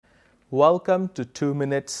Welcome to 2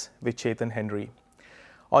 Minutes with Chetan Henry.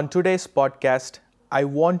 On today's podcast, I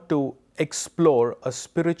want to explore a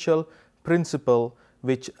spiritual principle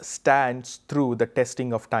which stands through the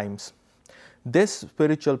testing of times. This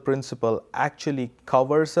spiritual principle actually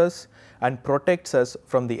covers us and protects us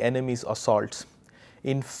from the enemy's assaults.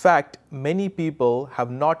 In fact, many people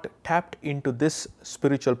have not tapped into this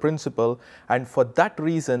spiritual principle, and for that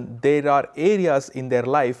reason, there are areas in their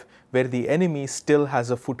life where the enemy still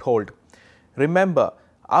has a foothold. Remember,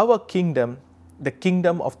 our kingdom, the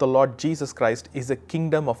kingdom of the Lord Jesus Christ, is a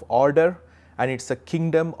kingdom of order, and it's a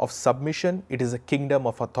kingdom of submission, it is a kingdom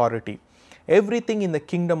of authority. Everything in the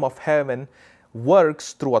kingdom of heaven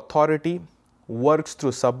works through authority, works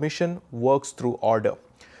through submission, works through order.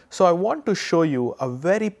 So I want to show you a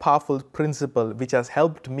very powerful principle which has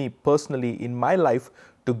helped me personally in my life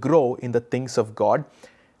to grow in the things of God,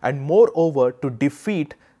 and moreover to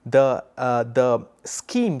defeat the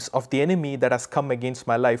schemes of the enemy that has come against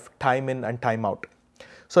my life time in and time out.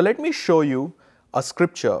 So let me show you a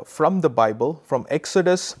scripture from the Bible, from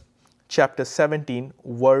Exodus chapter 17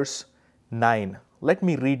 verse 9. Let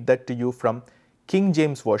me read that to you from King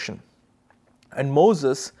James Version. And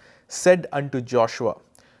Moses said unto Joshua,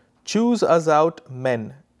 Choose us out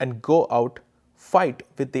men and go out, fight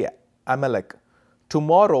with the Amalek.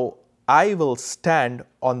 Tomorrow I will stand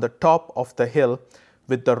on the top of the hill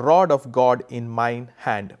with the rod of God in mine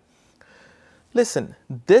hand. Listen,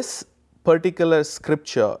 this particular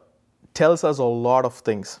scripture tells us a lot of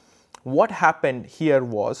things. What happened here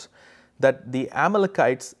was that the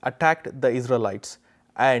Amalekites attacked the Israelites,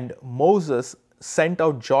 and Moses sent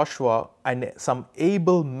out Joshua and some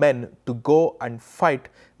able men to go and fight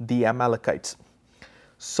the Amalekites.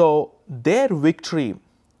 So their victory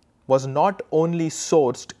was not only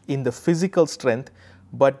sourced in the physical strength,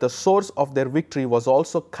 but the source of their victory was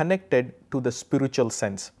also connected to the spiritual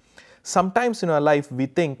sense. Sometimes in our life we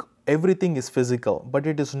think everything is physical, but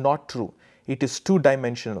it is not true. It is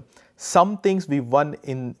two-dimensional. Some things we win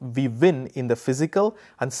in the physical,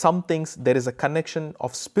 and some things there is a connection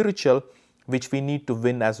of spiritual which we need to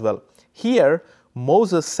win as well. Here,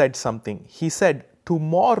 Moses said something. He said,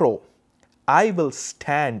 Tomorrow I will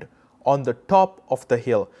stand on the top of the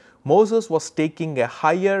hill. Moses was taking a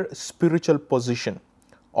higher spiritual position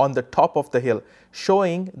on the top of the hill,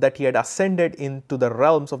 showing that he had ascended into the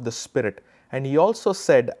realms of the Spirit. And he also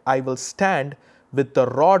said, I will stand with the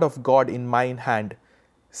rod of God in mine hand.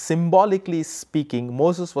 Symbolically speaking,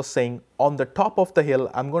 Moses was saying, on the top of the hill,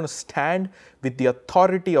 I'm going to stand with the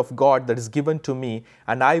authority of God that is given to me,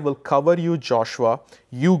 and I will cover you, Joshua.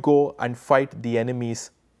 You go and fight the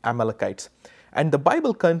enemies, Amalekites. And the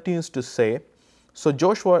Bible continues to say, so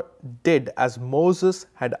Joshua did as Moses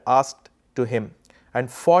had asked to him and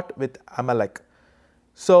fought with Amalek.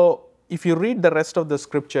 So if you read the rest of the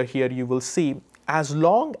scripture here, you will see as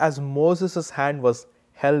long as Moses' hand was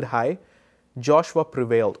held high, Joshua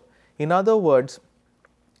prevailed. In other words,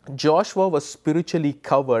 Joshua was spiritually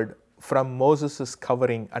covered from Moses'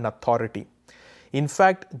 covering and authority. In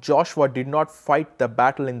fact, Joshua did not fight the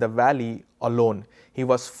battle in the valley alone. He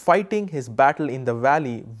was fighting his battle in the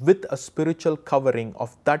valley with a spiritual covering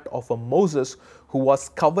of that of a Moses who was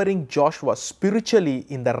covering Joshua spiritually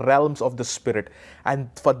in the realms of the Spirit. And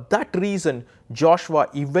for that reason, Joshua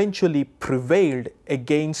eventually prevailed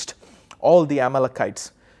against all the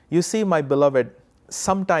Amalekites. You see, my beloved,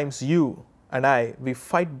 sometimes you and I, we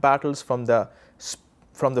fight battles from the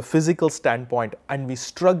physical standpoint, and we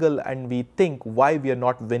struggle and we think why we are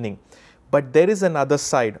not winning. But there is another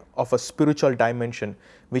side of a spiritual dimension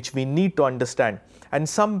which we need to understand. And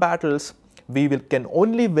some battles can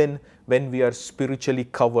only win when we are spiritually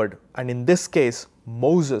covered. And in this case,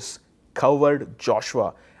 Moses covered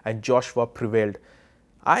Joshua and Joshua prevailed.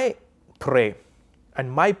 I pray,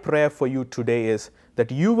 and my prayer for you today is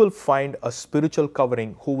that you will find a spiritual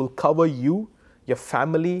covering who will cover you, your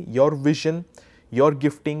family, your vision, your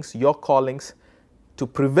giftings, your callings, to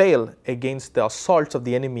prevail against the assaults of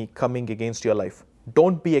the enemy coming against your life.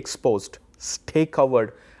 Don't be exposed. Stay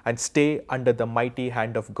covered and stay under the mighty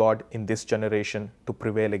hand of God in this generation to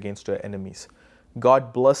prevail against your enemies.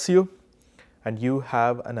 God bless you, and you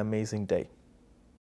have an amazing day.